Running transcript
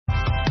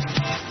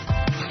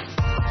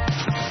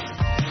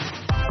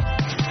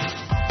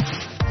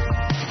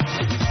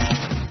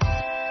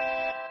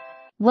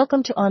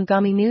Welcome to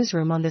Angami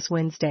Newsroom on this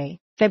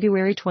Wednesday,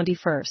 February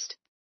 21st.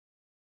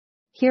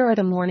 Here are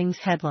the morning's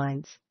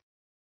headlines.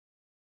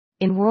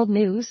 In world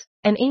news,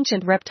 an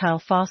ancient reptile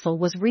fossil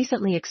was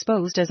recently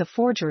exposed as a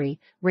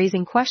forgery,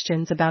 raising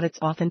questions about its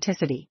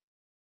authenticity.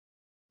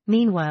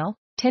 Meanwhile,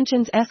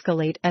 tensions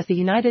escalate as the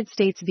United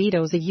States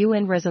vetoes a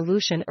UN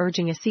resolution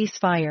urging a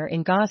ceasefire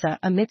in Gaza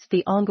amidst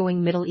the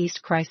ongoing Middle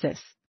East crisis.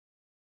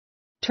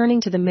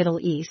 Turning to the Middle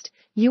East,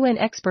 UN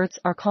experts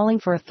are calling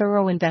for a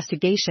thorough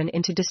investigation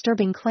into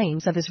disturbing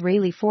claims of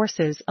Israeli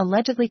forces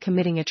allegedly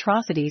committing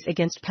atrocities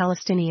against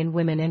Palestinian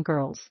women and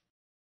girls.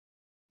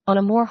 On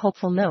a more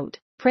hopeful note,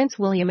 Prince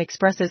William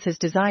expresses his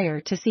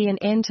desire to see an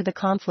end to the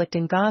conflict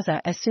in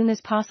Gaza as soon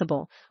as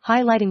possible,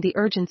 highlighting the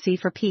urgency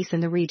for peace in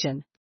the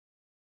region.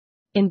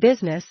 In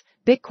business,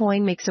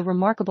 Bitcoin makes a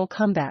remarkable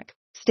comeback,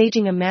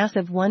 staging a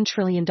massive $1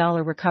 trillion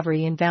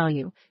recovery in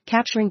value,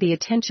 capturing the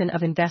attention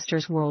of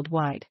investors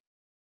worldwide.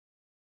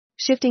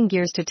 Shifting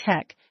gears to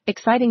tech,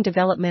 exciting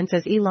developments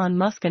as Elon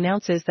Musk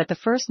announces that the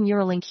first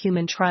Neuralink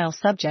human trial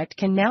subject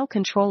can now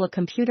control a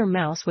computer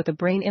mouse with a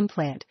brain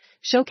implant,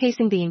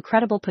 showcasing the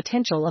incredible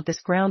potential of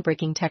this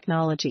groundbreaking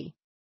technology.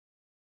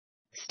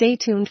 Stay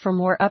tuned for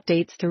more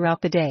updates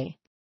throughout the day.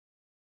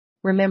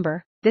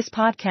 Remember, this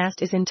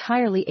podcast is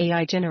entirely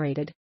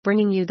AI-generated,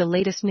 bringing you the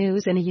latest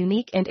news in a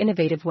unique and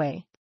innovative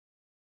way.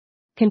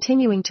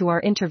 Continuing to our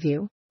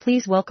interview,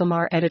 please welcome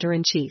our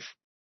editor-in-chief.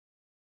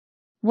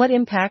 What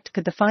impact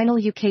could the final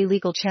UK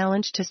legal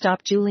challenge to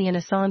stop Julian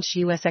Assange's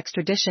US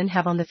extradition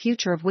have on the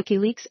future of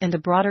WikiLeaks and the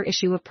broader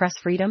issue of press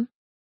freedom?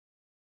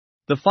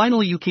 The final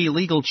UK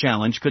legal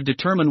challenge could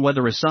determine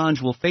whether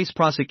Assange will face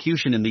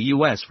prosecution in the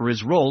US for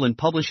his role in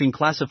publishing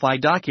classified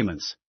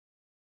documents.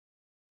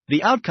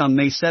 The outcome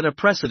may set a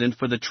precedent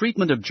for the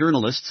treatment of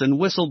journalists and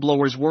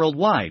whistleblowers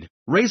worldwide,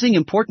 raising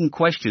important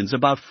questions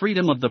about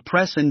freedom of the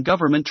press and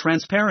government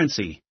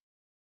transparency.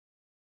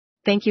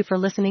 Thank you for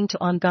listening to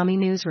Angami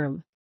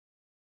Newsroom.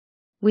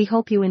 We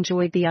hope you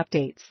enjoyed the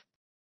updates.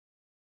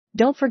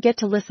 Don't forget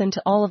to listen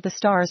to All of the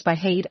Stars by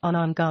Haid on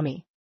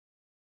Angami.